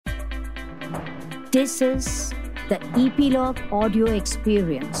This is the Epilogue Audio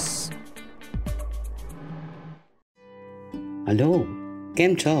Experience. Hello,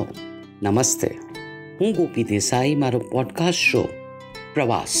 કેમ છો? નમસ્તે. હું ગોપી દેસાઈ. મારો પોડકાસ્ટ શો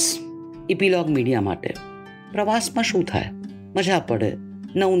પ્રવાસ ઇપિલોગ મીડિયા માટે. પ્રવાસમાં શું થાય? મજા પડે,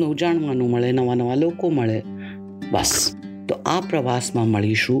 નવું જાણવાનું મળે, નવા લોકો મળે. બસ, તો આ પ્રવાસમાં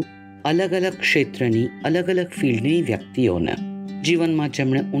મળીશું અલગ અલગ ક્ષેત્રની, અલગ અલગ ફિલ્ડની વ્યક્તિઓને, જીવનમાં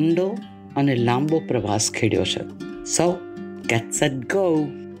જેમણે ઊંડો અને લાંબો પ્રવાસ ખેડ્યો છે. સો ગેટ સેટ ગો.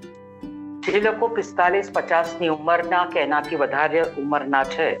 જે લોકો 45-50ની ઉંમરના કે એનાથી વધારે ઉંમરના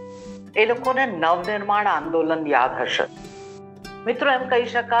છે, એ લોકોને નવનિર્માણ આંદોલન યાદ હશે. મિત્રો, એમ કહી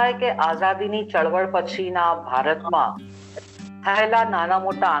શકાય કે આઝાદીની ચળવળ પછીના ભારતમાં થયેલા નાના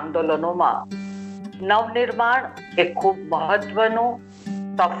મોટા આંદોલનોમાં નવનિર્માણ એ ખૂબ મહત્વનું,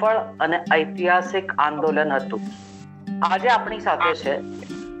 સફળ અને ઐતિહાસિક આંદોલન હતું. આજે આપણી સાથે છે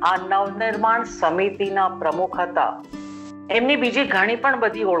આ નવનિર્માણ સમિતિના પ્રમુખ હતા. એમની બીજી ઘણી પણ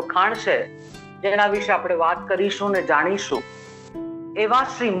બધી ઓળખાણ છે, જેના વિશે આપણે વાત કરીશું ને જાણીશું. એવા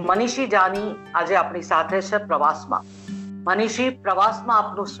શ્રી મનીષી જાની આજે આપણી સાથે છે પ્રવાસમાં. મનીષી, પ્રવાસમાં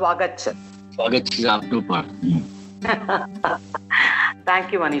આપનું સ્વાગત છે. સ્વાગત છે આપનું પણ. Thank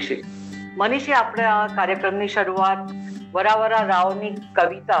you મનીષી. મનીષી, આપણે આ કાર્યક્રમની શરૂઆત વરાવરા રાવની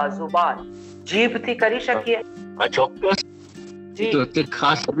કવિતા જુબાન જીભથી કરી શકીએ? ચોક્કસ. તો અત્યારે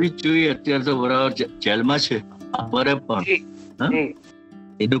ખાસ કરવી જ જોઈએ. અત્યારે તો વરાવર જેલમાં છે, અમારે પણ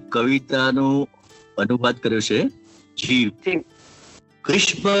એનું કવિતાનું અનુવાદ કર્યો છે જીભ.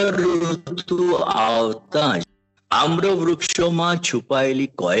 ગ્રીષ્મ ઋતુ આવતા જ આમ્ર વૃક્ષોમાં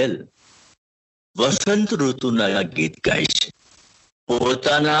છુપાયેલી કોયલ વસંત ઋતુના ગીત ગાય છે.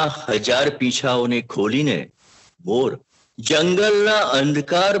 પોતાના 1000 પીછાઓને ખોલીને મોર જંગલના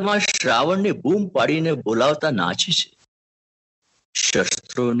અંધકારમાં શ્રાવણને બૂમ પાડીને બોલાવતા નાચે છે.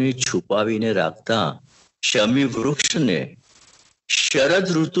 શસ્ત્રોને છુપાવીને રાખતા શમી વૃક્ષને શરદ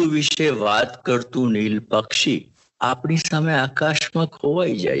ઋતુ વિશે વાત કરતું નીલ પક્ષી આપણી સામે આકાશમાં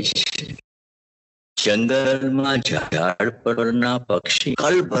ખોવાઈ જાય છે. જંગલમાં ઝાડ પરના પક્ષી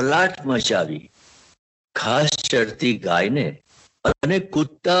કલભલાટ મચાવી ઘાસ ચરતી ગાયને અને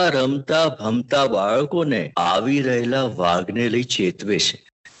કૂદતા રમતા ભમતા બાળકોને આવી રહેલા વાઘને લઈ ચેતવે છે.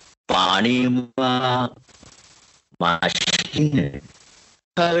 પાણીમાં માછલીને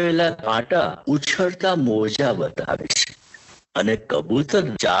આવેલા કાંટા ઉછળતા મોજા બતાવે છે અને કબૂતર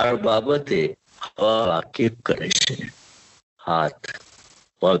ચાર બાબતે હવા વાકેફ કરે છે. હાથ,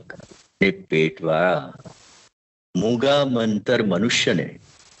 પગ ને પેટ વાળા મૂગા મંતર મનુષ્યને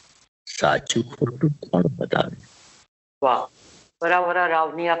સાચું ખોટું કોણ બતાવે? વાહ! વરાવરા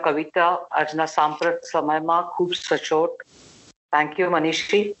રાવની આ કવિતા આજના સાંપ્રત સમયમાં ખૂબ સચોટ. Thank you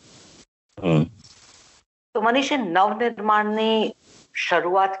મનીષી. તો મનીષી, નવનિર્માણની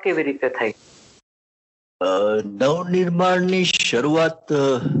શરૂઆત કેવી રીતે થઈ? નવનિર્માણની શરૂઆત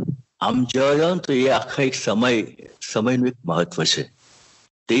આમ જોવા જાવ તો એ આખા એક સમયનું એક મહત્વ છે.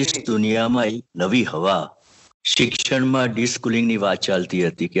 દેશ દુનિયામાં એક નવી હવા, શિક્ષણમાં ડિસ્કુલિંગની વાત ચાલતી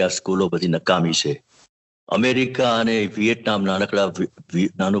હતી કે આ સ્કૂલો બધી નકામી છે. અમેરિકા અને વિયેટનામ,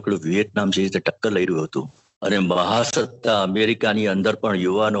 નાનકડું વિયેટનામ જે રીતે ટક્કર લઈ રહ્યું હતું, અને મહાસત્તા અમેરિકાની અંદર પણ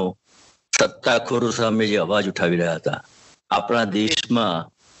યુવાનો સત્તાખોરો સામે જે અવાજ ઉઠાવી રહ્યા હતા. આપણા દેશમાં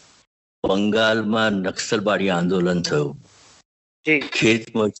બંગાળમાં નક્સલબારી આંદોલન થયું. ખેત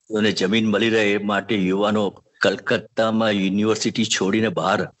મજૂરોને જમીન મળી રહે એ માટે યુવાનો કલકત્તામાં યુનિવર્સિટી છોડીને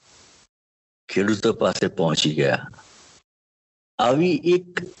બહાર ખેડૂતો પાસે પહોંચી ગયા. આવું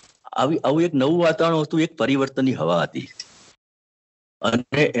એક નવું વાતાવરણ હતું, એક પરિવર્તનની હવા હતી.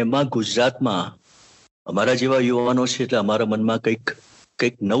 અને એમાં ગુજરાતમાં અમારા જેવા યુવાનો છે એટલે અમારા મનમાં કંઈક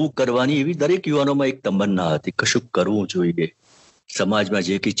નવું કરવાની એવી દરેક યુવાનોમાં એક તમન્ના હતી. કશું કરવું જોઈએ, સમાજમાં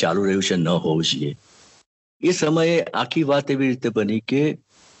જે કંઈ ચાલુ રહ્યું છે ન હોવું જોઈએ. એ સમયે આખી વાત એવી રીતે બની કે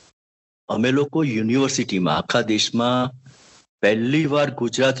અમે લોકો યુનિવર્સિટીમાં, આખા દેશમાં પહેલી વાર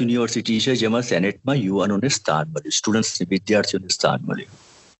ગુજરાત યુનિવર્સિટી છે જેમાં સેનેટમાં યુવાનોને સ્થાન મળ્યું, સ્ટુડન્ટ્સ, વિદ્યાર્થીઓને સ્થાન મળ્યું.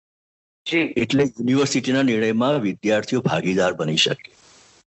 એટલે યુનિવર્સિટીના નિર્ણયમાં વિદ્યાર્થીઓ ભાગીદાર બની શકે.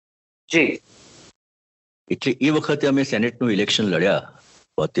 એટલે એ વખતે અમે સેનેટનું ઇલેક્શન લડ્યા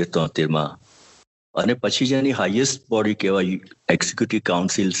 72-73માં. અને પછી જેની હાઈએસ્ટ બોડી કહેવાય એક્ઝિક્યુટિવ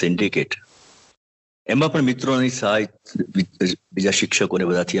કાઉન્સિલ સિન્ડિકેટ, એમાં પણ મિત્રોની સહાય, બીજા શિક્ષકોને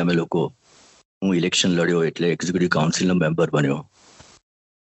બધાથી અમે લોકો, હું ઇલેક્શન લડ્યો એટલે એક્ઝિક્યુટિવ કાઉન્સિલનો મેમ્બર બન્યો.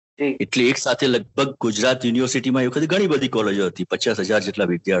 એટલે એક સાથે લગભગ ગુજરાત યુનિવર્સિટીમાં એ વખતે ઘણી બધી કોલેજો હતી, 50,000 જેટલા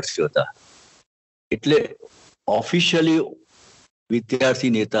વિદ્યાર્થીઓ હતા. એટલે ઓફિશિયલી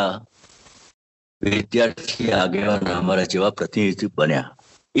વિદ્યાર્થી નેતા, વિદ્યાર્થી આગેવાન અમારા જેવા પ્રતિનિધિ બન્યા.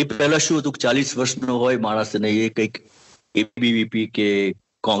 એ પહેલા શું હતું, 40 વર્ષનો હોય માણસ ને એ કંઈક એબીવીપી કે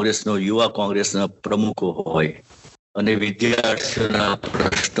કોંગ્રેસનો યુવા કોંગ્રેસના પ્રમુખો હોય અને વિદ્યાર્થીઓના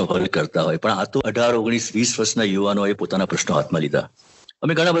પ્રશ્નો હલ કરતા હોય, પણ આ તો 18, 19, 20 વર્ષના યુવાનોએ પોતાના પ્રશ્નો હાથમાં લીધા.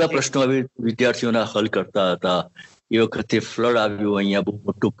 અમે ઘણા બધા પ્રશ્નો હવે વિદ્યાર્થીઓના હલ કરતા હતા. એ વખતે ફ્લડ આવ્યું, અહીંયા બહુ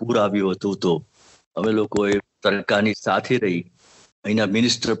મોટું પૂર આવ્યું હતું, તો અમે લોકોએ સરકારની સાથે રહી, અહીંના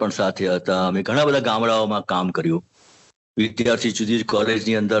મિનિસ્ટર પણ સાથે હતા. અમે ઘણા બધા ગામડાઓમાં કામ કર્યું. વિદ્યાર્થી જુદી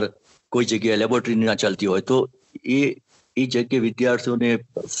કોલેજની અંદર કોઈ જગ્યાએ લેબોરેટરી ના ચાલતી હોય તો એ જગ્યાએ વિદ્યાર્થીઓને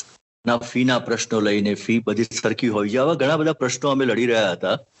ફીના પ્રશ્નો લઈને, ફી બધી સરખી હોય, આવા ઘણા બધા પ્રશ્નો અમે લડી રહ્યા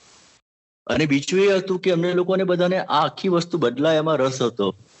હતા. અને બીજું એ હતું કે અમને લોકોને બધાને આ આખી વસ્તુ બદલાય એમાં રસ હતો.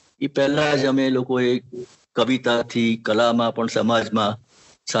 એ પહેલા જ અમે લોકોએ કવિતાથી, કલામાં પણ સમાજમાં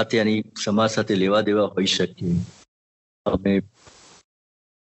સમાજ સાથે લેવા દેવા હોઈ શકીએ. અમે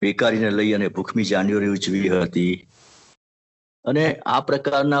બેકારીને લઈ અને ભૂખમી જાન્યુઆરી ઉજવી હતી. અને આ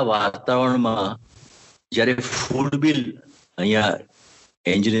પ્રકારના વાતાવરણમાં જ્યારે ફૂડ બિલ, અહીંયા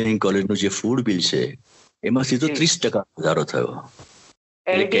એન્જિનિયરિંગ કોલેજનું જે ફૂડ બિલ છે એમાં સીધો 30% વધારો થયો.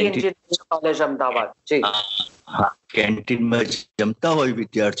 કેન્ટીનમાં જમતા હોય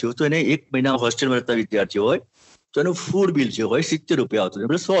વિદ્યાર્થીઓ તો એને 1 મહિના હોસ્ટેલમાં રહેતા વિદ્યાર્થીઓ હોય તો એનું ફૂડ બિલ જે હોય 70 રૂપિયા આવતું,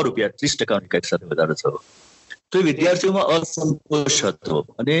 એટલે 100 રૂપિયા, 30% કંઈક સાથે વધારો થયો. તો એ વિદ્યાર્થીઓમાં અસંતોષ હતો.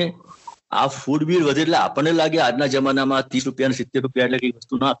 અને આ ફૂડ બિલ વધે એટલે આપણને લાગે આજના જમાનામાં 30 રૂપિયા 70 રૂપિયા એટલે કઈ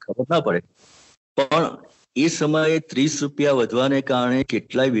વસ્તુ ખબર ના પડે, પણ એ સમયે 30 રૂપિયા વધવાને કારણે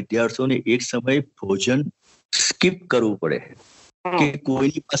કેટલાય વિદ્યાર્થીઓને એક સમયે ભોજન સ્કીપ કરવું પડે કે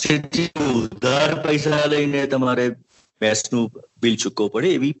કોઈની પાસેથી ઉધાર પૈસા લઈને તમારે મેસનું બિલ ચૂકવવું પડે.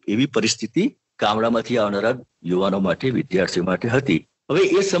 એવી પરિસ્થિતિ ગામડામાંથી આવનારા યુવાનો માટે, વિદ્યાર્થીઓ માટે હતી. હવે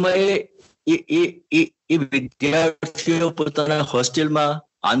એ સમયે એ વિદ્યાર્થીઓ પોતાના હોસ્ટેલમાં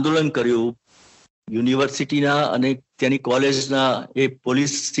આંદોલન કર્યું. યુનિવર્સિટીના અને તેની કોલેજના એ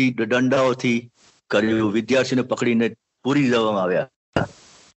પોલીસથી દંડાઓથી કર્યું. વિદ્યાર્થીઓને પકડીને પૂરી દેવામાં આવ્યા.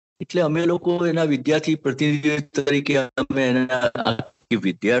 એટલે અમે લોકો એના વિદ્યાર્થી પ્રતિનિધિ તરીકે અમે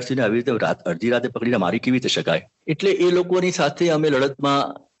વિદ્યાર્થીને આવી રીતે અડધી રાતે પકડીને મારી કેવી રીતે શકાય, એટલે એ લોકોની સાથે અમે લડતમાં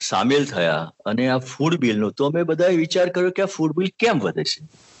સામેલ થયા. અને આ ફૂડ બિલનો તો અમે બધાએ વિચાર કર્યો કે આ ફૂડ બિલ કેમ વધે છે.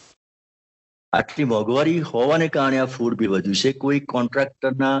 આટલી મોંઘવારી હોવાને કારણે આ ફૂડ બિલ વધ્યું છે. કોઈ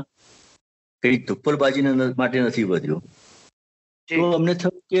કોન્ટ્રાક્ટરના કઈ ધુપ્પરબાજી માટે નથી વધ્યું. તો અમને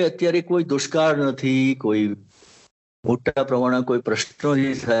થયું કે અત્યારે કોઈ દુષ્કાળ નથી, કોઈ મોટા પ્રમાણમાં કોઈ પ્રશ્નો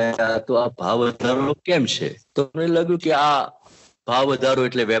નથી થયા, તો આ ભાવ વધારો કેમ છે. તો અમને લાગ્યું કે આ ભાવ વધારો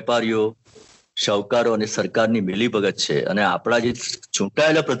એટલે વેપારીઓ, શાહુકારો અને સરકારની મિલીભગત છે. અને આપણા જે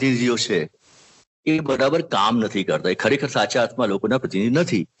ચૂંટાયેલા પ્રતિનિધિઓ છે એ બરાબર કામ નથી કરતા, એ ખરેખર સાચા અર્થમાં લોકોના પ્રતિનિધિ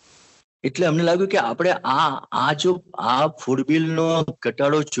નથી. એટલે અમને લાગ્યું કે આપણે આ ફૂડ બિલનો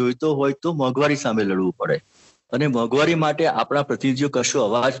ઘટાડો જોઈતો હોય તો મોંઘવારી સામે લડવું પડે. અને મોંઘવારી માટે આપણા પ્રતિનિધિઓ કશો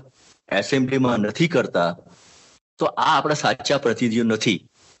અવાજ એસેમ્બલીમાં નથી કરતા, તો આ આપણા સાચા પ્રતિનિધિઓ નથી.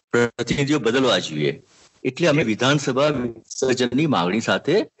 પ્રતિનિધિઓ બદલવા જોઈએ. એટલે અમે વિધાનસભા વિસર્જનની માંગણી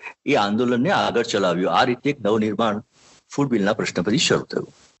સાથે એ આંદોલનને આગળ ચલાવ્યું. આ રીતે એક નવનિર્માણ ફૂડ બિલના પ્રશ્ન પછી શરૂ થયું.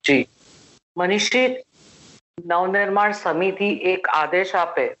 જી મનીષજી, નવનિર્માણ સમિતિ એક આદેશ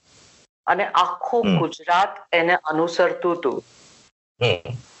આપે અને આખું ગુજરાત એને અનુસરતું હતું,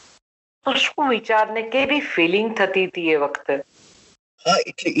 તો શું વિચારને કેવી ફિલિંગ થતી હતી એ વખતે? હા,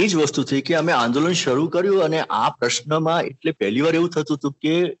 એટલે એ જ વસ્તુ થઈ કે અમે આંદોલન શરૂ કર્યું અને આ પ્રશ્નમાં એટલે પહેલી વાર એવું થતું હતું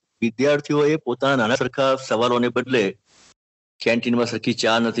કે વિદ્યાર્થીઓએ પોતાના નાના સરખા સવાલોને બદલે કેન્ટીનમાં સરખી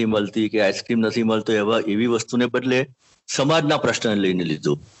ચા નથી મળતી કે આઈસ્ક્રીમ નથી મળતો એવી વસ્તુને બદલે સમાજના પ્રશ્નને લઈને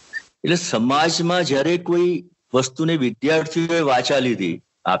લીધું. એટલે સમાજમાં જ્યારે કોઈ વસ્તુને વિદ્યાર્થીઓએ વાચા લીધી,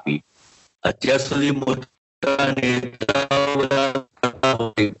 આપી, અત્યાર સુધી મોટા નેતાઓ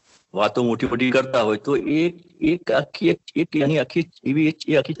વાતો મોટી મોટી કરતા હોય તો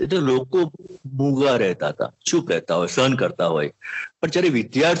લોકો મૂંગા રહેતા હતા, ચૂપ રહેતા હોય, સહન કરતા હોય. પણ જયારે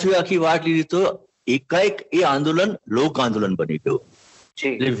વિદ્યાર્થીઓએ આખી વાત લીધી તો એકાએક એ આંદોલન લોક આંદોલન બની ગયું.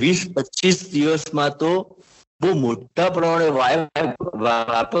 એટલે 20-25 દિવસમાં તો બહુ મોટા પ્રમાણે,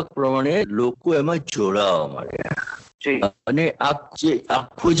 વ્યાપક પ્રમાણે લોકો એમાં જોડાવા માંડ્યા. અને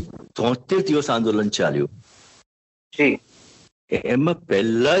આખું 73 દિવસ આંદોલન ચાલ્યું. એમાં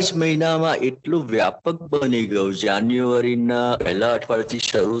પહેલા જ મહિનામાં એટલું વ્યાપક બની ગયું. જાન્યુઆરીના પહેલા અઠવાડિયાથી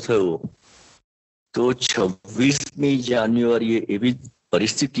શરૂ થયું તો 26મી જાન્યુઆરીએ એવી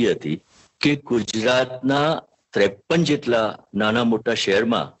પરિસ્થિતિ હતી કે ગુજરાતના 53 જેટલા નાના મોટા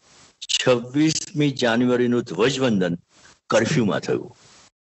શહેરમાં 26મી જાન્યુઆરીનું ધ્વજવંદન કર્ફ્યુમાં થયું.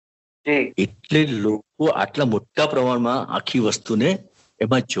 એટલે લોકો આટલા મોટા પ્રમાણમાં આખી વસ્તુને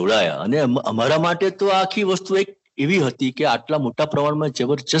એમાં જોડાયા. અને અમારા માટે તો આખી વસ્તુ એક એવી હતી કે આટલા મોટા પ્રમાણમાં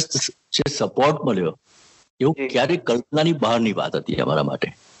જબરજસ્ત જે સપોર્ટ મળ્યો એવું ક્યારેક કલ્પનાની બહારની વાત હતી અમારા માટે.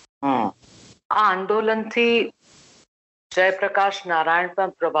 આ આંદોલનથી જયપ્રકાશ નારાયણ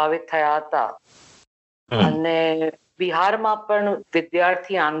પણ પ્રભાવિત થયા હતા અને બિહારમાં પણ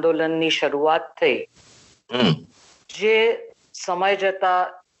વિદ્યાર્થી આંદોલનની શરૂઆત થઈ, જે સમય જતા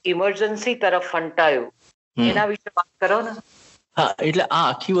ઇમરજન્સી તરફ ફંટાયું. એના વિશે વાત કરો ને. હા, એટલે આ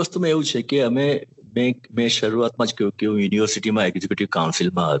આખી વસ્તુમાં એવું છે કે મેં શરૂઆતમાં જ કહ્યું કે હું યુનિવર્સિટીમાં એક્ઝિક્યુટિવ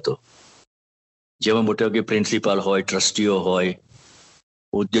કાઉન્સિલમાં હતો, જેમાં મોટા ભાગે પ્રિન્સિપાલ હોય, ટ્રસ્ટીઓ હોય,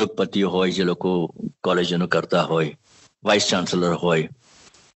 ઉદ્યોગપતિઓ હોય, જે લોકો કોલેજોનું કરતા હોય, વાઇસ ચાન્સેલર હોય.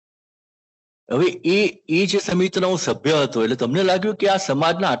 હવે એ જે સમિતિનો હું સભ્ય હતો, એટલે તમને લાગ્યું કે આ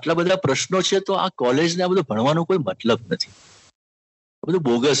સમાજના આટલા બધા પ્રશ્નો છે, તો આ કોલેજને આ બધું ભણવાનો કોઈ મતલબ નથી, બધું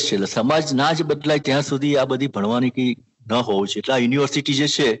બોગસ છે. એટલે સમાજ ના જ બદલાય ત્યાં સુધી આ બધી ભણવાની કઈ ન હોવું છે. એટલે આ યુનિવર્સિટી જે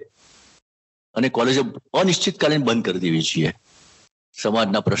છે અને કોલેજો અનિશ્ચિતકાલીન બંધ કરી દેવી જોઈએ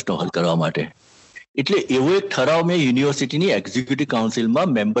સમાજના પ્રશ્નો હલ કરવા માટે. એટલે એવો એક ઠરાવ મેં યુનિવર્સિટીની એક્ઝિક્યુટિવ કાઉન્સિલમાં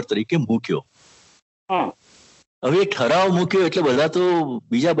મેમ્બર તરીકે મૂક્યો. હવે એ ઠરાવ મૂક્યો એટલે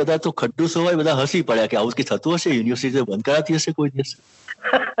બીજા બધા તો ખડ્ડુસો હોય, બધા હસી પડ્યા કે આવું કઈ થતું હશે, યુનિવર્સિટી બંધ કરાતી હશે કોઈ દિવસ.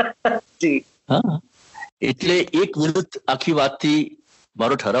 હા, એટલે એક વિરુદ્ધ આખી વાતથી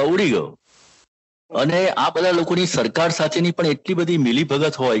મારો ઠરાવ ઉડી ગયો. અને આ બધા લોકોની સરકાર સાથેની પણ એટલી બધી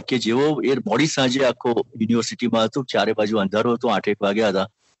મિલીભગત હોય કે જેવો એ મોડી સાંજે આખો યુનિવર્સિટીમાં હતું, ચારે બાજુ અંધારો હતો, 8-1 વાગ્યા હતા.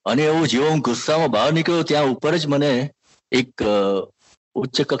 અને એવું જેવો હું ગુસ્સામાં બહાર નીકળ્યો, ત્યાં ઉપર જ મને એક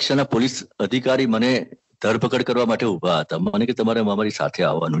ઉચ્ચ કક્ષાના પોલીસ અધિકારી મને ધરપકડ કરવા માટે ઉભા હતા. મને કે તમારે અમારી સાથે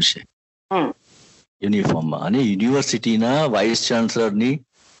આવવાનું છે યુનિફોર્મમાં. અને યુનિવર્સિટીના વાઇસ ચાન્સલરની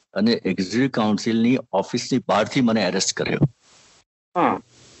અને એક્ઝિક્યુટિવ કાઉન્સિલની ઓફિસની બહારથી મને એરેસ્ટ કર્યો.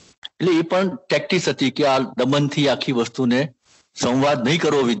 એટલે એ પણ ટેક્ટિસ હતી કે આ દમનથી આખી વસ્તુને સંવાદ નહીં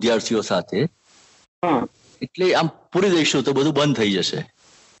કરવો વિદ્યાર્થીઓ સાથે, એટલે આમ પૂરી દઈશું તો બધું બંધ થઈ જશે.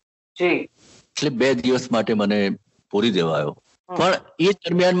 એટલે 2 દિવસ માટે મને પૂરી દેવાયો. પણ એ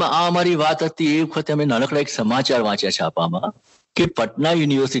દરમિયાનમાં આ અમારી વાત હતી. એ વખતે અમે નાનકડા એક સમાચાર વાંચ્યા છાપામાં કે પટના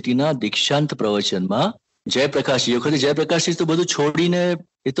યુનિવર્સિટીના દીક્ષાંત પ્રવચનમાં જયપ્રકાશજી, એ વખતે જયપ્રકાશજી તો બધું છોડીને,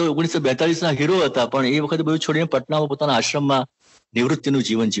 એ તો 1942ના હીરો હતા, પણ એ વખતે બધું છોડીને પટનામાં પોતાના આશ્રમમાં નિવૃત્તિનું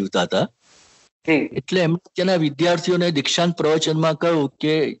જીવન જીવતા હતા. એટલે એમણે ત્યાંના વિદ્યાર્થીઓને દીક્ષાંત પ્રવચનમાં કહ્યું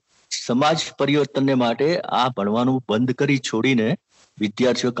કે સમાજ પરિવર્તનને માટે આ ભણવાનું બંધ કરી છોડીને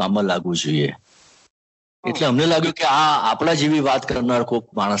વિદ્યાર્થીઓ કામમાં લાગવું જોઈએ. એટલે અમને લાગ્યું કે આ આપણા જેવી વાત કરનાર કોઈક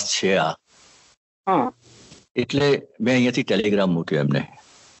માણસ છે આ. એટલે મેં અહીંયાથી ટેલિગ્રામ મૂક્યો એમને,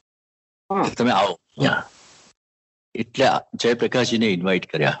 તમે આવો અહીંયા. એટલે જયપ્રકાશજીને ઇન્વાઇટ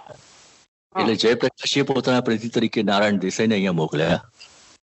કર્યા. એટલે જયપ્રકાશજીએ પોતાના પ્રતિનિધિ તરીકે નારાયણ દેસાઈને અહીંયા મોકલ્યા,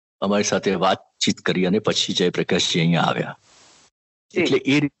 અમારી સાથે વાતચીત કરી, અને પછી જયપ્રકાશજી અહીંયા આવ્યા. એટલે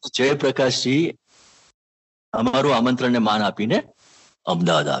એ રીતે જયપ્રકાશજી અમારું આમંત્રણને માન આપીને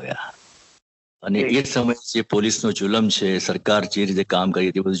અમદાવાદ આવ્યા. અને એ સમયે જે પોલીસનો જુલમ છે, સરકાર જે રીતે કામ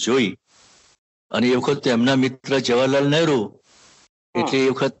કરી તે બધું જોઈ, અને એ વખતે એમના મિત્ર જવાહરલાલ નહેરુ, એટલે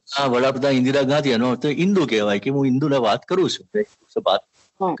એ વખતના વડાપ્રધાન ઇન્દિરા ગાંધી, એનો તો હિન્દુ કહેવાય કે હું હિન્દુને વાત કરું છું, વાત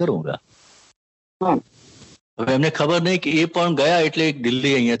કરુંગા. હવે એમને ખબર નહીં કે એ પણ ગયા, એટલે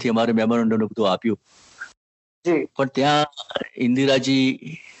દિલ્હી અહીંયાથી અમારે મેમોરેન્ડમ બધું આપ્યું. પણ ત્યાં ઇન્દિરાજી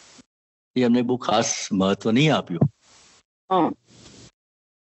એમને બહુ ખાસ મહત્વ નહીં આપ્યું.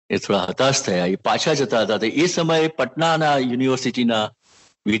 એ થોડા હતાશ થયા, એ પાછા જતા હતા. એ સમયે પટનાના યુનિવર્સિટીના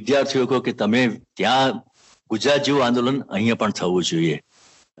વિદ્યાર્થીઓ કહો કે તમે ત્યાં ગુજરાત જેવું આંદોલન અહીંયા પણ થવું જોઈએ,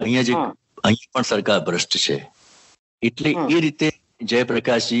 અહીંયા પણ સરકાર ભ્રષ્ટ છે. એટલે એ રીતે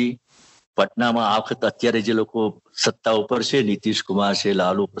જયપ્રકાશજી પટનામાં આ વખત અત્યારે જે લોકો સત્તા ઉપર છે, નીતિશ કુમાર છે,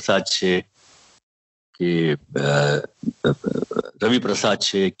 લાલુ પ્રસાદ છે, કે રવિ પ્રસાદ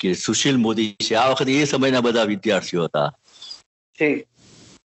છે, કે સુશીલ મોદી છે, આ વખતે એ સમયના બધા વિદ્યાર્થીઓ હતા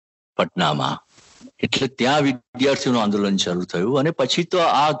પટનામાં. એટલે ત્યાં વિદ્યાર્થીઓનું આંદોલન શરૂ થયું. અને પછી તો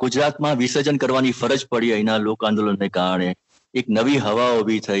આ ગુજરાતમાં વિસર્જન કરવાની ફરજ પડી અહીંના લોક આંદોલનને કારણે. એક નવી હવા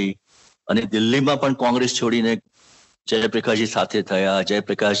ઉભી થઈ, અને દિલ્હીમાં પણ કોંગ્રેસ છોડીને જયપ્રકાશજી સાથે થયા.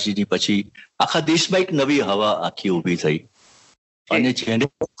 જયપ્રકાશજીની પછી આખા દેશમાં એક નવી હવા આખી ઉભી થઈ, અને જેને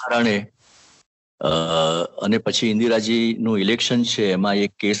કારણે અને પછી ઇન્દિરાજી નું ઇલેક્શન છે, એમાં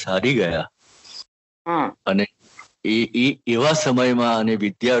એક કેસ હારી ગયા. અને એ એવા સમયમાં અને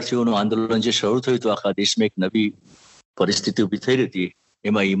વિદ્યાર્થીઓનું આંદોલન જે શરૂ થયું હતું આખા દેશમાં, એક નવી પરિસ્થિતિ ઉભી થઈ હતી.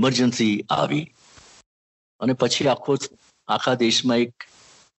 એમાં ઇમરજન્સી આવી, અને પછી આખા દેશમાં એક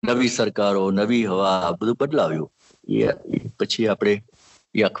નવી સરકારો, નવી હવા, બધું બદલાવ્યું. પછી આપણે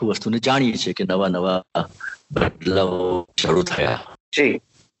એ આખું વસ્તુને જાણીએ છીએ કે નવા બદલાવો શરૂ થયા.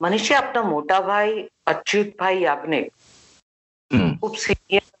 મનીષજી, આપના મોટા ભાઈ અચ્યુતભાઈ યાજ્ઞિક ખૂબ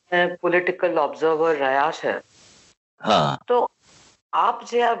સિનિયર અને પોલિટિકલ ઓબ્ઝર્વર રહ્યા છે. હા, તો આપ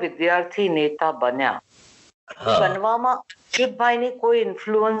જે આ વિદ્યાર્થી નેતા બન્યા, બનવામાં અચ્યુતભાઈની કોઈ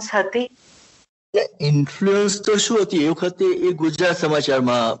ઇન્ફ્લુઅન્સ હતી? ઇન્ફ્લુઅન્સ તો શું હતી એ વખતે, એ ગુજરાત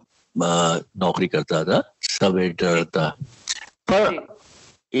સમાચારમાં નોકરી કરતા હતા, સબ એડિટર હતા. પણ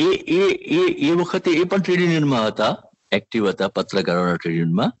એ વખતે એ પણ ટ્રેડ યુનિયનમાં હતા, એક્ટિવ હતા પત્રકારોના ટ્રેડ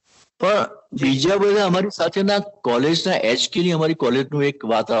યુનિયનમાં. પણ બીજા બધા અમારી સાથેના કોલેજના HK ની, અમારી કોલેજનું એક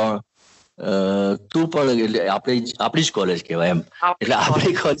વાતાવરણ, તું પણ એટલે આપણી જ કોલેજ કહેવાય એમ, એટલે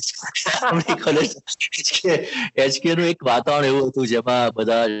આપણી કોલેજ HK નું એક વાતાવરણ એવું હતું જેમાં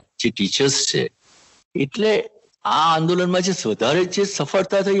બધા જે ટીચર્સ છે, એટલે આ આંદોલનમાં જે વધારે જે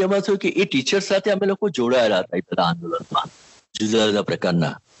સફળતા થઈ એમાં થયું કે એ ટીચર સાથે અમે લોકો જોડાયેલા હતા એ બધા આંદોલનમાં, જુદા જુદા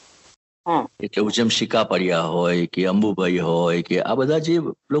પ્રકારના. એટલે ઉજમ શિકાપડિયા હોય કે અંબુભાઈ હોય કે આ બધા જે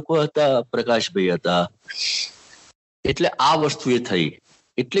લોકો હતા, પ્રકાશભાઈ હતા, એટલે આ વસ્તુ એ થઈ.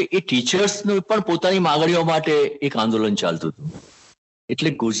 એટલે એ ટીચર્સનું પણ પોતાની માંગણીઓ માટે એક આંદોલન ચાલતું હતું. એટલે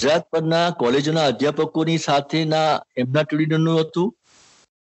ગુજરાત પરના કોલેજોના અધ્યાપકોની સાથેના એમના ટ્રેડિશનનું હતું.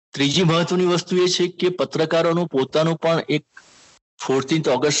 ત્રીજી મહત્વની વસ્તુ એ છે કે પત્રકારોનું પોતાનું પણ એક 14th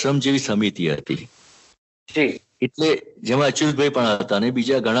ઓગસ્ટ શ્રમ જેવી સમિતિ હતી. એટલે જેમાં અચ્યુતભાઈ પણ હતા અને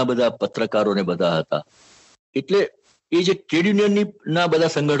બીજા ઘણા બધા પત્રકારોને બધા હતા. એટલે એ જે ટ્રેડ યુનિયનની ના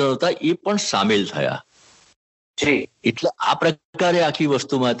બધા સંગઠનો હતા એ પણ સામેલ થયા. એટલે આ પ્રકારે આખી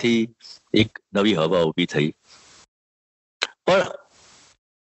વસ્તુમાંથી એક નવી હવા ઉભી થઈ. પણ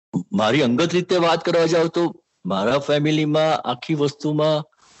મારી અંગત રીતે વાત કરવા જાવ તો મારા ફેમિલીમાં આખી વસ્તુમાં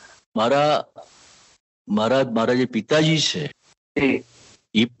મારા જે પિતાજી છે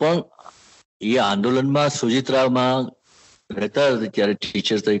એ પણ એ આંદોલનમાં સુજિત્રામાં રહેતા ત્યારે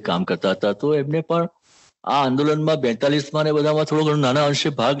ટીચર તરીકે કામ કરતા હતા. તો એમને પણ આ આંદોલનમાં 42માં ને બધામાં થોડો ઘણો નાના અંશે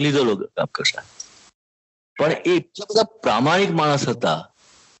ભાગ લીધેલો કામ કરતા. પણ એ એટલા બધા પ્રામાણિક માણસ હતા.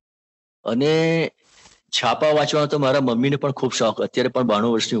 અને છાપા વાંચવાનો તો મારા મમ્મીને પણ ખૂબ શોખ. અત્યારે પણ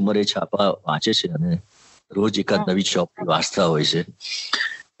 92 વર્ષની ઉંમરે છાપા વાંચે છે અને રોજ એકાદ નવી ચોપડી વાંચતા હોય છે.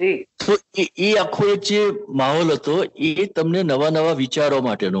 તો એ આખો એક જે માહોલ હતો એ તમને નવા નવા વિચારો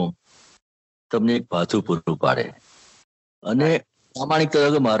માટેનો તમને એક ભાથું પૂરું પાડે. અને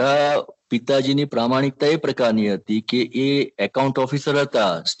પ્રામાણિકતા, મારા પિતાજીની પ્રામાણિકતા એ પ્રકારની હતી કે એ એકાઉન્ટ ઓફિસર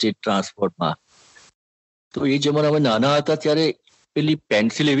હતા સ્ટેટ ટ્રાન્સપોર્ટમાં. તો એ જમાનામાં નાના હતા ત્યારે પેલી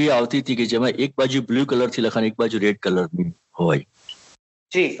પેન્સિલ એવી આવતી હતી કે જેમાં એક બાજુ બ્લુ કલરથી લખવાની, એક બાજુ રેડ કલરની હોય,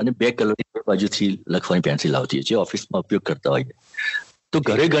 અને 2 કલરની બાજુથી લખવાની પેન્સિલ આવતી હોય, જે ઓફિસમાં ઉપયોગ કરતા હોય. તો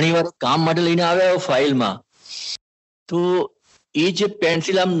ઘરે ઘણી વાર કામ માટે લઈને આવ્યા ફાઇલમાં, તો એ જે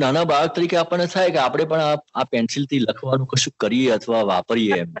પેન્સિલ આમ નાના બાળક તરીકે આપણને થાય કે આપણે પણ આ પેન્સિલથી લખવાનું કશું કરીએ અથવા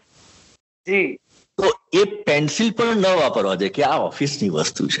વાપરીએ એમ. તો એ પેન્સિલ પણ ન વાપરવા દે કે આ ઓફિસની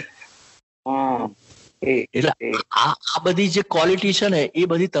વસ્તુ છે. એટલે આ બધી જે ક્વોલિટી છે ને એ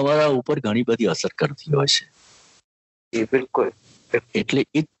બધી તમારા ઉપર ઘણી બધી અસર કરતી હોય છે. બિલકુલ. એટલે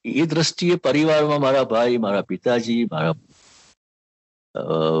એ દ્રષ્ટિએ પરિવારમાં મારા ભાઈ, મારા પિતાજી,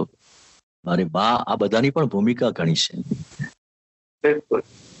 મારી બા, આ બધાની પણ ભૂમિકા ઘણી છે. બિલકુલ.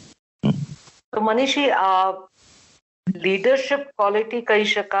 તો મનીષી, આ લીડરશિપ ક્વોલિટી કહી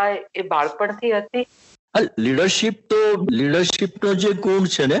શકાય એ બાળપણથી હતી? લીડરશિપનો જે ગુણ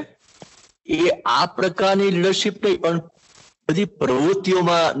છે ને એ આ પ્રકારની લીડરશિપ નહીં, પણ બધી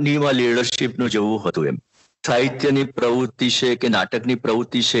પ્રવૃત્તિઓમાં લીડરશિપનું જેવું હતું એમ. સાહિત્યની પ્રવૃત્તિ છે કે નાટકની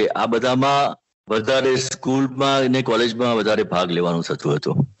પ્રવૃત્તિ છે, આ બધામાં વધારે સ્કૂલમાં અને કોલેજમાં વધારે ભાગ લેવાનું થતું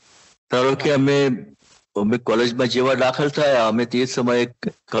હતું. ધારો કે અમે કોલેજમાં જેવા દાખલ થયા, અમે તે સમયે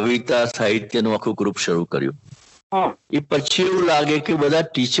કવિતા સાહિત્યનું આખું ગ્રુપ શરૂ કર્યું. એ પછી એવું લાગે કે બધા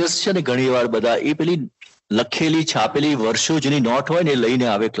ટીચર્સ છે ને ઘણી વાર બધા એ પેલી લખેલી છાપેલી વર્ષો જૂની નોટ હોય ને લઈને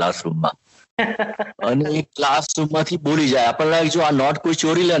આવે ક્લાસરૂમમાં, અને એ ક્લાસરૂમમાંથી બોલી જાય. આપણને લાગે જો આ નોટ કોઈ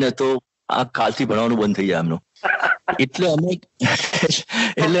ચોરી લે ને તો આ કાલથી ભણવાનું બંધ થઈ જાય એમનું.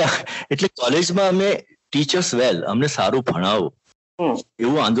 એટલે કોલેજમાં અમે ટીચર્સ વેલ, અમને સારું ભણાવો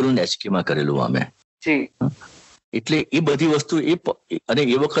એવું આંદોલન HKમાં કરેલું અમે. એટલે એ બધી વસ્તુ અને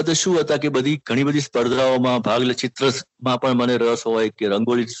એ વખતે શું હતા કે ઘણી બધી સ્પર્ધાઓમાં ભાગ લે, ચિત્રમાં પણ મને રસ હોય કે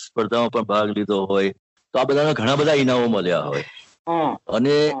રંગોળી સ્પર્ધામાં પણ ભાગ લીધો હોય, તો આ બધાના ઘણા બધા ઇનામો મળ્યા હોય.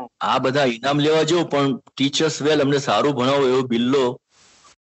 અને આ બધા ઇનામ લેવા જવું, પણ ટીચર્સ વેલ અમને સારું ભણાવો એવો બિલ્લો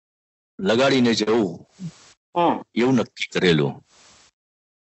લગાડીને જવું એવું નક્કી કરેલું.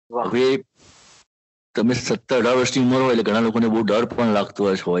 હવે તમે 17-18 વર્ષની ઉંમર હોય એટલે ઘણા લોકોને બહુ ડર પણ લાગતો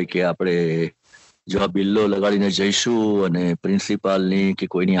હોય કે આપણે જો આ બિલ્લો લગાડીને જઈશું અને પ્રિન્સિપાલની કે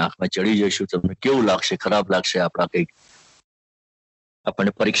કોઈની આંખમાં ચડી જઈશું, તમને કેવું લાગશે? ખરાબ લાગશે,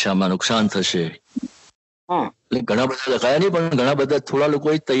 આપણને પરીક્ષામાં નુકસાન થશે. એટલે ઘણા બધા લખાયા નહીં, પણ ઘણા બધા થોડા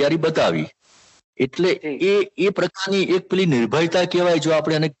લોકોએ તૈયારી બતાવી. એટલે એ પ્રકારની એક પેલી નિર્ભયતા કહેવાય, જો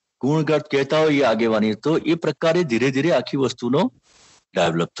આપણે એને ગુણગત કહેતા હોય આગેવાની, તો એ પ્રકારે ધીરે ધીરે આખી વસ્તુનો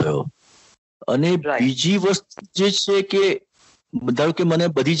ડેવલપ થયો. અને બીજી વસ્તુ જે છે કે ધારો કે મને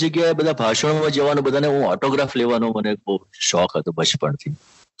બધી જગ્યાએ બધા ભાષણોમાં જવાનો, બધાને હું ઓટોગ્રાફ લેવાનો મને બહુ શોખ હતો બચપણથી.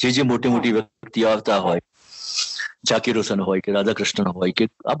 જે મોટી મોટી વ્યક્તિઓ આવતા હોય, ઝાકીર હુસેન હોય કે રાધાકૃષ્ણન હોય કે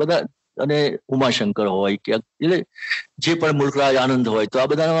આ બધા, અને ઉમાશંકર હોય કે એટલે જે પણ મુલ્કરાજ આનંદ હોય, તો આ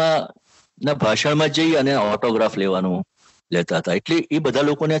બધાના ભાષણમાં જઈ અને ઓટોગ્રાફ લેવાનું લેતા હતા. એટલે એ બધા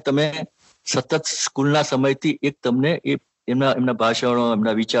લોકોને તમે સતત સ્કૂલના સમયથી એક તમને એમના ભાષણો,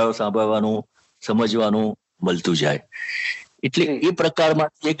 એમના વિચારો સાંભળવાનું, સમજવાનું મળતું જાય. એટલે એ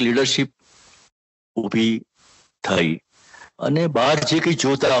પ્રકારમાં એક લીડરશિપ ઊભી થઈ. અને બહાર જે કંઈ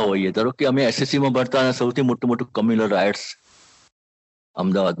જોતા હોઈએ, ધારો કે અમે SSCમાં ભણતા, સૌથી મોટું કમ્યુનલ રાઇટ્સ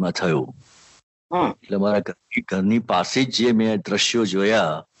અમદાવાદમાં થયું. એટલે મારા ઘરની પાસે જે મેં દ્રશ્યો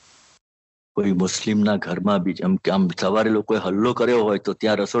જોયા, કોઈ મુસ્લિમના ઘરમાં બી આમ સવારે લોકોએ હલ્લો કર્યો હોય તો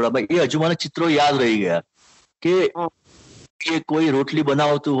ત્યાં રસોડામાં, એ હજુ મને ચિત્રો યાદ રહી ગયા કે કોઈ રોટલી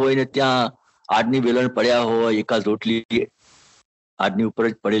બનાવતું હોય ને ત્યાં આડની વેલણ પડ્યા હોય, એકાદ રોટલી આડની ઉપર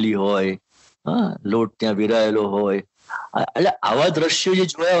જ પડેલી હોય, લોટ ત્યાં વેરાયેલો હોય. એટલે આવા દ્રશ્યો જે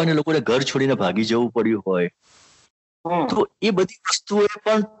જોયા હોય ને લોકોને ઘર છોડીને ભાગી જવું પડ્યું હોય, તો એ બધી વસ્તુઓ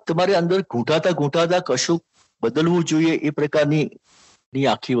પણ તમારે અંદર ઘૂંટાતા કશું બદલવું જોઈએ, એ પ્રકારની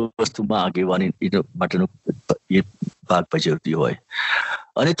આખી વસ્તુમાં આગેવાની માટેનો એ ભાગ ભજવતી હોય.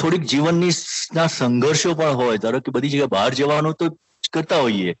 અને થોડીક જીવનની સંઘર્ષો પણ હોય. ધારો કે બધી જગ્યાએ બહાર જવાનું તો કરતા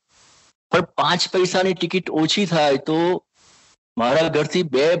હોઈએ, પણ 5 પૈસાની ટિકિટ ઓછી થાય તો મારા ઘરથી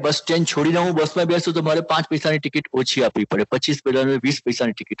 2 બસ સ્ટેન્ડ છોડીને હું બસમાં બેસું તો મારે 5 પૈસાની ટિકિટ ઓછી આપવી પડે, 25 પૈસા 20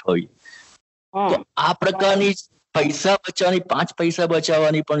 પૈસાની ટિકિટ હોય. તો આ પ્રકારની પૈસા બચાવવાની, 5 પૈસા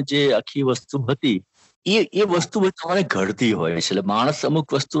બચાવવાની પણ જે આખી વસ્તુ હતી, એ વસ્તુ તમારે ઘડતી હોય છે. એટલે માણસ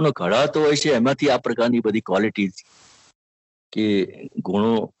અમુક વસ્તુનો ઘડાતો હોય છે, એમાંથી આ પ્રકારની બધી ક્વોલિટીઝ કે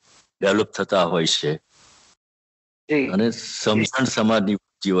ગુણો ડેવલપ થતા હોય છે. અને સમજણ સમાજની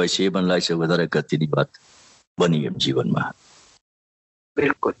જે હોય છે એ પણ લાગે છે વધારે ગતિની વાત બની એમ જીવનમાં.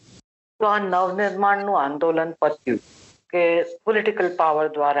 બિલકુલ. તો આ નવનિર્માણનું આંદોલન પત્યું કે પોલિટિકલ પાવર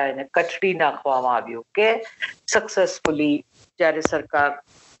દ્વારા એને કચડી નાખવામાં આવ્યું, કે સક્સેસફુલી જ્યારે સરકાર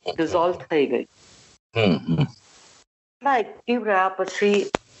ડિઝોલ્વ થઈ ગઈ, એક્ટિવ રહ્યા પછી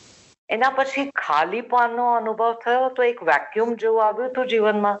એના પછી ખાલીપણનો અનુભવ થયો, તો એક વેક્યુમ જેવું આવ્યું હતું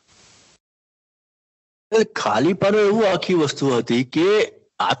જીવનમાં? ખાલીપણ એવું આખી વસ્તુ હતી કે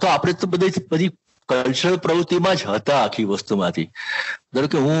આ તો આપણે તો બધી કલ્ચરલ પ્રવૃત્તિમાં જ હતા આખી વસ્તુમાંથી. ધારો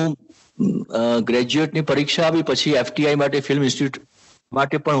કે હું ગ્રેજ્યુએટની પરીક્ષા આપી, પછી FTI માટે, ફિલ્મ ઇન્સ્ટિટ્યૂટ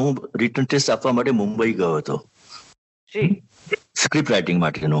માટે પણ હું રિટર્ન ટેસ્ટ આપવા માટે મુંબઈ ગયો હતો, સ્ક્રિપ્ટ રાઇટિંગ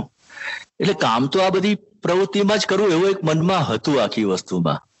માટેનું. એટલે કામ તો આ બધી પ્રવૃત્તિમાં જ કરવું એવું એક મનમાં હતું આખી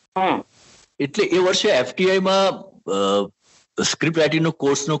વસ્તુમાં. એટલે એ વર્ષે FTIમાં સ્ક્રિપ્ટ રાઇટિંગનો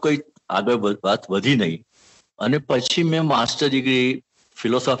કોર્સનો કોઈ આગળ વાત વધી નહીં, અને પછી મેં માસ્ટર ડિગ્રી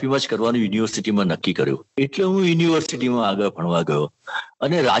ફિલોસોફીમાં જ કરવાનું યુનિવર્સિટીમાં નક્કી કર્યું. એટલે હું યુનિવર્સિટીમાં આગળ ભણવા ગયો.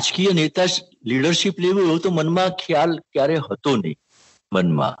 અને રાજકીય નેતા લીડરશિપ લેવું એવું તો મનમાં ખ્યાલ ક્યારે હતો નહીં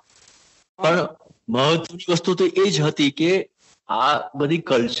મનમાં. પણ મહત્વની વસ્તુ તો એ જ હતી કે આ બધી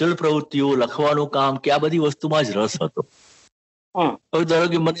કલ્ચરલ પ્રવૃત્તિઓ, લખવાનું કામ, કે આ બધી વસ્તુમાં જ રસ હતો. હવે ધારો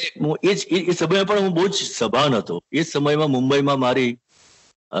કે મને એ સમયે પણ હું બહુ જ સભાન હતો. એ સમયમાં મુંબઈમાં મારી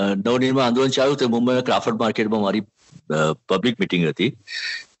નવનિર્માણ આંદોલન ચાલુ થયું. મુંબઈના ક્રાફર્ડ માર્કેટમાં મારી પબ્લિક મિટિંગ હતી,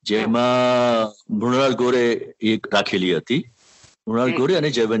 જેમાં મૃણાલ ગોરે એક રાખેલી હતી. મૃણાલ ગોરે અને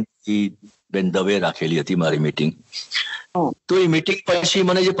જયવંતીબેન દવે રાખેલી હતી મારી મિટિંગ. તો એ મિટિંગ પછી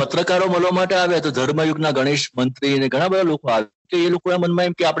મને જે પત્રકારો મળવા માટે આવ્યા, તો ધર્મયુગના ગણેશ મંત્રી અને ઘણા બધા લોકો આવ્યા. એ લોકોના મનમાં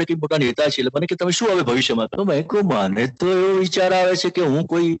એમ કે આપણે કઈ મોટા નેતા છીએ. મને કે તમે શું હવે ભવિષ્યમાં? તો મેં કહ્યું મને તો એવો વિચાર આવે છે કે હું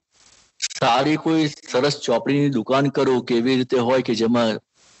કોઈ સારી કોઈ સરસ ચોપડીની દુકાન કરું, કે એવી રીતે હોય કે જેમાં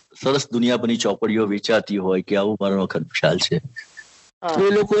સરસ દુનિયાભરની ચોપડીઓ વેચાતી હોય, કે આવું મારો ખ્યાલ છે. તો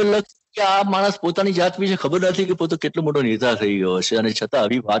એ લોકો કે આ માણસ પોતાની જાત વિશે ખબર નથી કે પોતે કેટલો મોટો નેતા થઈ ગયો છે, અને છતાં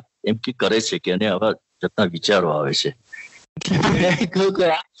આવી વાત એમ કે કરે છે કે એને આવા જતના વિચારો આવે છે.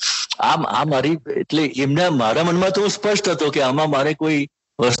 આ મારી, એટલે એમના મારા મનમાં તો સ્પષ્ટ હતો કે આમાં મારે કોઈ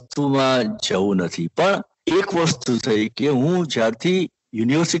વસ્તુમાં જવું નથી. પણ એક વસ્તુ થઈ કે હું જ્યારથી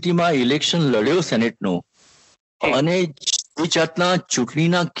યુનિવર્સિટીમાં ઇલેક્શન લડ્યો સેનેટનો, અને એ જાતના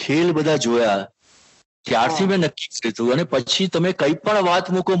ચૂંટણીના ખેલ બધા જોયા, ત્યારથી મેં નક્કી કર્યું. અને પછી તમે કઈ પણ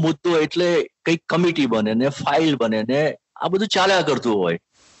વાત મૂકો મુદ્દો, એટલે કઈક કમિટી બને ને ફાઇલ બને ને આ બધું ચાલ્યા કરતું હોય,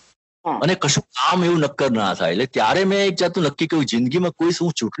 અને કશું કામ એવું નક્કર ના થાય. એટલે ત્યારે મેં એક જાતનું નક્કી કર્યું, જિંદગીમાં કોઈ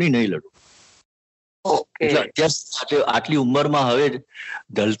હું ચૂંટણી નહીં લડું. એટલે અત્યારે આટલી ઉંમરમાં, હવે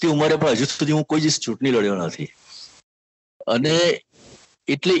ઢલતી ઉંમરે પણ હજુ સુધી હું કોઈ દિવસ ચૂંટણી લડ્યો નથી. અને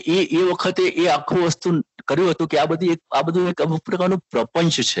એટલે એ વખતે એ આખું વસ્તુ કર્યું હતું કે આ બધું એક અમુક પ્રકારનું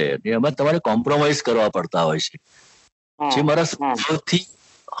પ્રપંચ છે, એમાં તમારે કોમ્પ્રોમાઇઝ કરવા પડતા હોય છે, જે મારા સ્વભાવથી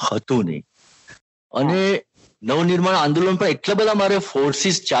હતું નહીં. અને નવનિર્માણ આંદોલન પણ એટલા બધા મારે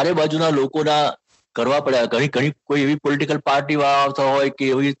ફોર્સિસ ચારે બાજુના લોકોના કરવા પડ્યા. ઘણી કોઈ એવી પોલિટિકલ પાર્ટી વાળા આવતા હોય કે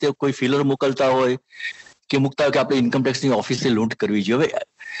એવી રીતે કોઈ ફિલર મોકલતા હોય કે મૂકતા હોય કે આપણે ઇન્કમટેક્સની ઓફિસે લૂંટ કરવી જોઈએ, હવે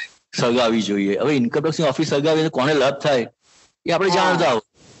સળગાવવી જોઈએ. હવે ઇન્કમટેક્સની ઓફિસ સળગાવી તો કોને લાભ થાય એ આપણે જાણતા હોય.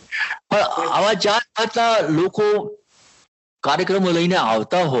 પણ આવા જાતના લોકો કાર્યક્રમો લઈને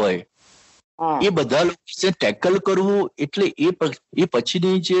આવતા હોય એ બધા લોકો ટેકલ કરવું એટલે એ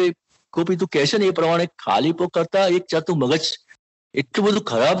પછીની જે કોપી તું કહે છે ને એ પ્રમાણે ખાલીપો કરતા એક જાતનું મગજ એટલું બધું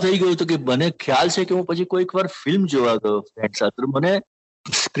ખરાબ થઈ ગયું હતું કે મને ખ્યાલ છે કે હું પછી કોઈક વાર ફિલ્મ જોવા ગયો ફ્રેન્ડ સાથે, મને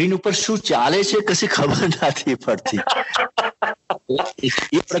સ્ક્રીન ઉપર શું ચાલે છે કશી ખબર નથી પડતી.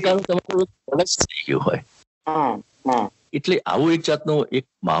 એ પ્રકારનું તમારું મગજ થઈ ગયું હોય. એટલે આવું એક જાતનો એક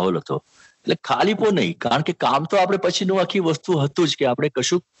માહોલ હતો. એટલે ખાલીપો નહીં, કારણ કે કામ તો આપણે પછીનું આખી વસ્તુ હતું જ કે આપણે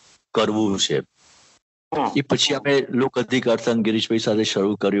કશું કરવું છે. એ પછી આપણે લોક અધિકાર સંઘ ગિરીશભાઈ સાથે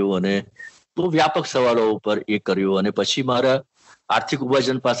શરૂ કર્યું અને બહુ વ્યાપક સવાલો ઉપર એ કર્યું. અને પછી મારા આર્થિક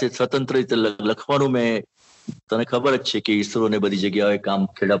વિભાજન પાસે સ્વતંત્ર રીતે લખવાનું મેં, તને ખબર જ છે કે ઈસરો ને બધી જગ્યાએ કામ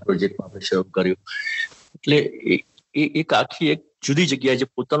ખેડા પ્રોજેક્ટમાં આપણે શરૂ કર્યું. એટલે એક આખી એક જુદી જગ્યાએ જે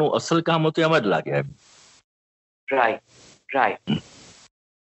પોતાનું અસલ કામ હતું એમાં જ લાગ્યા. રાઈટ.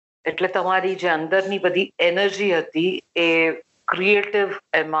 એટલે તમારી જે અંદરની બધી એનર્જી હતી એ ક્રિએટિવ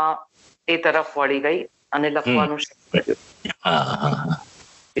એમાં એ તરફ વળી ગઈ અને લખવાનું શરૂ કર્યું.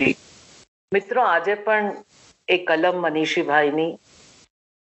 મિત્રો, આજે પણ એ કલમ મનીષીભાઈની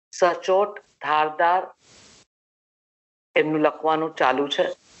સચોટ, ધારદાર એમનું લખવાનું ચાલુ છે.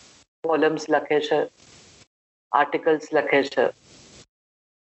 કોલમ્સ લખે છે, આર્ટિકલ્સ લખે છે.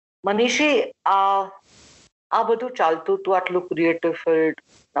 મનીષી, આ બધું ચાલતું હતું, આટલું ક્રિએટિવ ફિલ્ડ,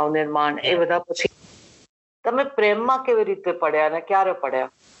 નવનિર્માણ, એ બધા પછી તમે પ્રેમમાં કેવી રીતે પડ્યા અને ક્યારે પડ્યા?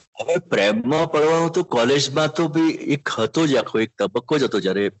 હવે પ્રેમમાં પડવાનું તો કોલેજમાં તો બી એક હતો જ, આખો એક તબક્કો જ હતો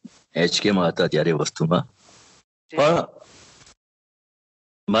જયારે HK-માં હતા ત્યારે વસ્તુમાં. પણ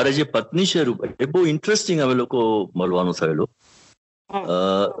મારે જે પત્ની છે રૂપા, એ બહુ ઇન્ટરેસ્ટિંગ અમે લોકો મળવાનું થયેલું.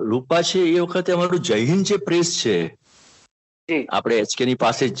 રૂપા છે એ વખતે અમારું જય હિન્દ જે પ્રેસ છે આપણે HK-ની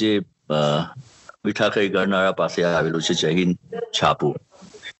પાસે જ, જે મીઠાખઈ ગરનાળા પાસે આવેલું છે, જય હિન્દ છાપું.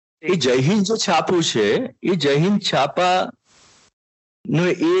 એ જય હિન્દ જે છાપું છે એ જય હિન્દ છાપા નું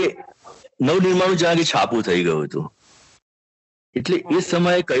એ નવનિર્માણ જાણે છાપું થઈ ગયું હતું. એટલે એ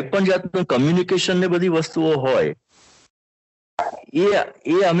સમયે કઈ પણ જાતનું કમ્યુનિકેશન ને બધી વસ્તુઓ હોય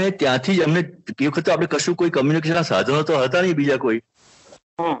એ અમે ત્યાંથી જ, અમને એ વખતે આપણે કશું કોઈ કમ્યુનિકેશન સાધનો તો હતા નહીં બીજા કોઈ,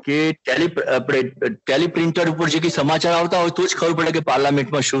 કે ટેલિપ્રિન્ટર ઉપર જે કઈ સમાચાર આવતા હોય તો જ ખબર પડે કે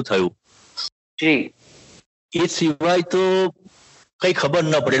પાર્લામેન્ટમાં શું થયું. એ સિવાય તો કઈ ખબર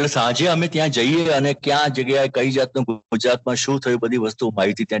ન પડે. એટલે સાંજે અમે ત્યાં જઈએ અને ક્યાં જગ્યાએ કઈ જાતનું ગુજરાતમાં શું થયું બધી વસ્તુ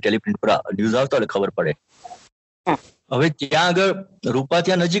માહિતી ત્યાં ટેલિપ્રિન્ટ પર ન્યૂઝ આવતા એટલે ખબર પડે. હવે ત્યાં આગળ રૂપા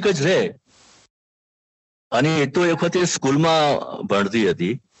ત્યાં નજીક જ રહે અને એ તો એ વખતે સ્કૂલમાં ભણતી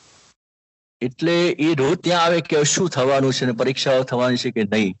હતી એટલે એ રોજ ત્યાં આવે કે શું થવાનું છે ને પરીક્ષાઓ થવાની છે કે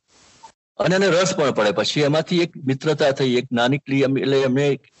નહીં, અને એને રસ પણ પડે. પછી એમાંથી એક મિત્રતા થઈ, એક નાનીકડી, એટલે એમને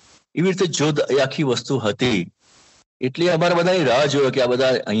એવી રીતે જો આખી વસ્તુ હતી. એટલે અમારા બધાની રાહ જોયો કે આ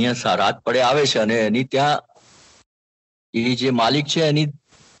બધા અહીંયા રાત પડે આવે છે અને એની ત્યાં એ જે માલિક છે એની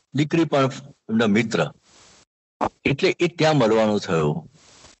દીકરી પણ એમના મિત્ર, એટલે એ ત્યાં મળવાનું થયું,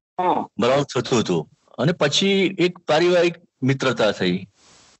 મળવાનું થતું હતું. અને પછી એક પારિવારિક મિત્રતા થઈ.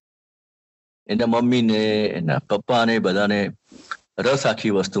 એના મમ્મી ને એના પપ્પા ને બધાને રસ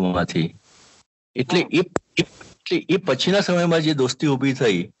આખી વસ્તુમાંથી. એટલે એ પછીના સમયમાં જે દોસ્તી ઉભી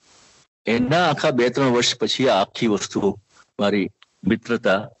થઈ એના આખા 2-3 વર્ષ પછી આ આખી વસ્તુ મારી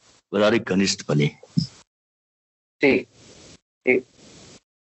મિત્રતા વધારે ઘનિષ્ઠ બની.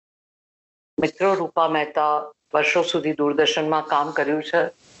 મિત્રો, રૂપા મહેતા વર્ષો સુધી દૂરદર્શનમાં કામ કર્યું છે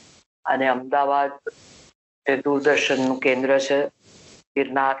અને અમદાવાદ જે દૂરદર્શનનું કેન્દ્ર છે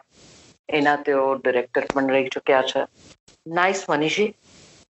ગિરનાર, એના તેઓ ડિરેક્ટર પણ રહી ચુક્યા છે. નાઇસ મનીષી.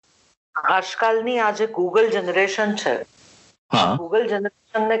 આજકાલની આ જે ગૂગલ જનરેશન છે, ગૂગલ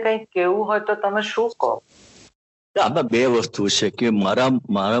જનરેશનને કંઈક કેવું હોય તો તમે શું કહો? આમાં 2 વસ્તુ છે કે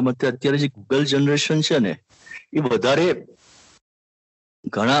મારા મતે અત્યારે જે ગૂગલ જનરેશન છે ને એ વધારે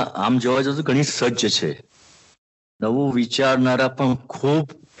ઘણા આમ જોવા જતો ઘણી સજ્જ છે. નવું વિચારનારા પણ ખૂબ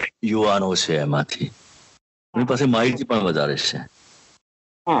યુવાનો છે એમાંથી. એની પાસે માહિતી પણ વધારે છે.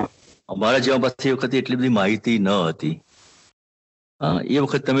 અમારા જેવા પાસે એ વખતે એટલી બધી માહિતી ન હતી. એ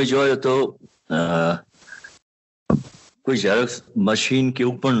વખત તમે જોયો તો કોઈ ઝેરોક્સ મશીન કે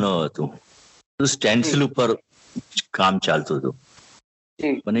એવું પણ ન હતું. સ્ટેન્સિલ ઉપર કામ ચાલતું હતું.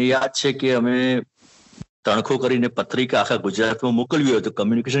 મને યાદ છે કે અમે તણખો કરીને પત્રિકા આખા ગુજરાતમાં મોકલવી હોય તો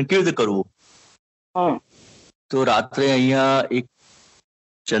કમ્યુનિકેશન કેવી રીતે કરવું, તો રાત્રે અહીંયા એક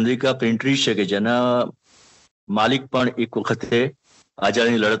ચંદ્રિકા પ્રિન્ટરી છે કે જેના માલિક પણ એક વખતે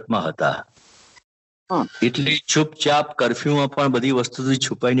આઝાદીની લડતમાં હતા. એટલે ચૂપચાપ કર્ફ્યુમાં પણ બધી વસ્તુથી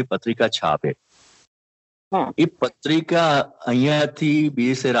છુપાઈને પત્રિકા છાપે. એ પત્રિકા અહીંયાથી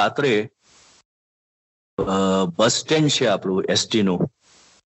બીજે રાત્રે બસ સ્ટેન્ડ છે આપણું એસટી નું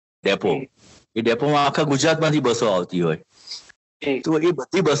ડેપો, એ ડેપોમાં આખા ગુજરાતમાંથી બસો આવતી હોય, તો એ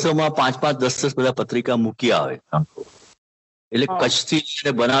બધી બસોમાં 5-5, 10-10 બધા પત્રિકા મૂકી આવે. એટલે કચ્છથી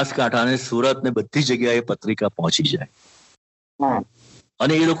લઈને બનાસકાંઠા અને સુરત ને બધી જગ્યાએ પત્રિકા પહોંચી જાય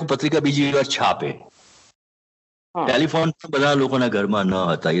અને એ લોકો પત્રિકા બીજી વાર છાપે. ટેલિફોન પણ બધા લોકોના ઘરમાં ન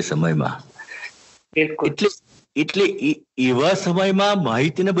હતા એ સમયમાં. એટલે એવા સમયમાં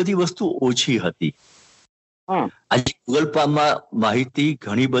માહિતીને બધી વસ્તુ ઓછી હતી. આજે ગૂગલ માં માહિતી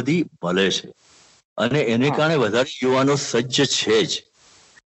ઘણી બધી મળે છે અને એને કારણે વધારે યુવાનો સજ્જ છે જ.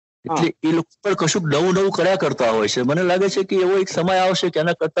 એટલે એ લોકો પણ કશુંક નવું કર્યા કરતા હોય છે. મને લાગે છે કે એવો એક સમય આવશે કે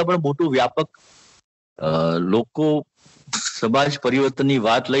એના કરતા પણ મોટું વ્યાપક લોકો સમાજ પરિવર્તનની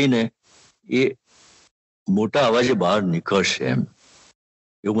વાત લઈને એ મોટા અવાજે બહાર નીકળશે એમ,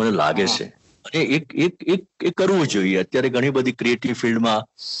 એવું મને લાગે છે. અને એક કરવું જોઈએ. અત્યારે ઘણી બધી ક્રિએટિવ ફિલ્ડમાં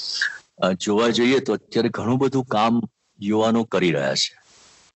જોવા જઈએ તો અત્યારે ઘણું બધું કામ યુવાનો કરી રહ્યા છે.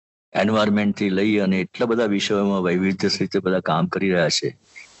 એન્વાયરમેન્ટથી લઈ અને એટલા બધા વિષયોમાં વૈવિધ્ય રીતે બધા કામ કરી રહ્યા છે.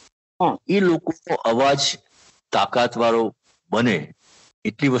 એ લોકોનો અવાજ તાકાતવાળો બને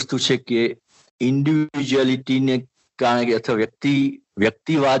એટલી વસ્તુ છે કે ઇન્ડિવિજ્યુઅલિટીને કારણે અથવા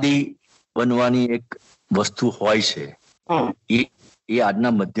વ્યક્તિવાદી બનવાની એક વસ્તુ હોય છે. એ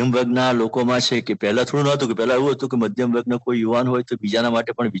આજના મધ્યમ વર્ગના લોકોમાં છે કે પહેલા થોડું નહોતું, કે પહેલા એવું હતું કે મધ્યમ વર્ગનો કોઈ યુવાન હોય તો બીજાના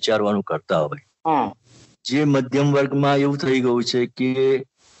માટે પણ વિચારવાનું કરતા હોય. જે મધ્યમ વર્ગમાં એવું થઈ ગયું છે કે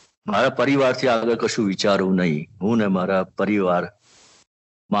મારા પરિવારથી આગળ કશું વિચારવું નહીં, હું ને મારા પરિવાર,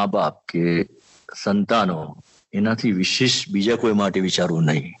 મા બાપ કે સંતાનો, એનાથી વિશેષ બીજા કોઈ માટે વિચારવું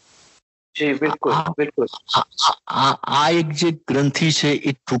નહીં. આ એક જે ગ્રંથિ છે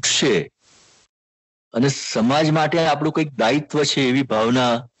એ તૂટશે અને સમાજ માટે આપણું કંઈક દાયિત્વ છે એવી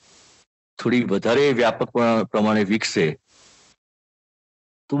ભાવના થોડી વધારે વ્યાપક પ્રમાણે વિકસે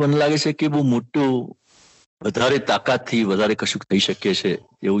તો મને લાગે છે કે બહુ મોટું વધારે તાકાતથી વધારે કશું થઈ શકે છે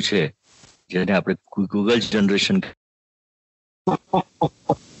એવું છે, જેને આપણે ગૂગલ જનરેશન.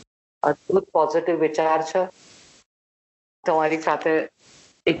 અદ્ભુત પોઝિટિવ વિચાર છે. તમારી સાથે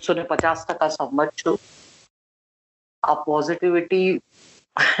 150% સંમત છું. આ પોઝિટિવિટી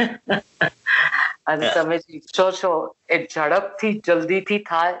અને તમે ઈચ્છો છો એ ઝડપથી જલ્દીથી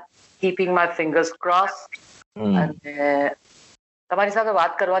થાય. Keeping my fingers cross. અને તમારી સાથે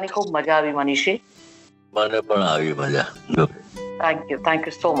વાત કરવાની ખૂબ મજા આવી મનીષી. મને પણ આવી મજા. Thank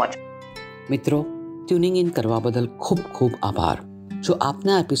you so much. મિત્રો, ટ્યુનિંગ ઇન કરવા બદલ ખૂબ ખૂબ આભાર. જો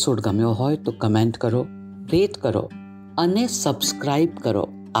આપને આ એપિસોડ ગમ્યો હોય તો કમેન્ટ કરો, રેટ કરો અને સબસ્ક્રાઇબ કરો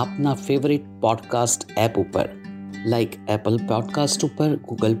આપના ફેવરિટ પોડકાસ્ટ એપ ઉપર, લાઈક એપલ પોડકાસ્ટ ઉપર,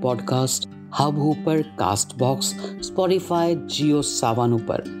 ગૂગલ પોડકાસ્ટ, હબ ઉપર, કાસ્ટબોક્સ, સ્પોટીફાય, જીઓ સાવન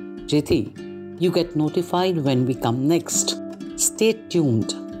ઉપર, જેથી you get notified when we come next. Stay tuned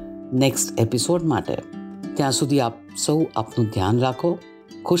next episode માટે. ત્યાં સુધી આપ સૌ આપનું ધ્યાન રાખો,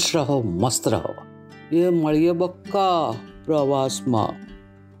 ખુશ રહો, મસ્ત રહો. એ મળીએ બક્કા પ્રવાસમાં.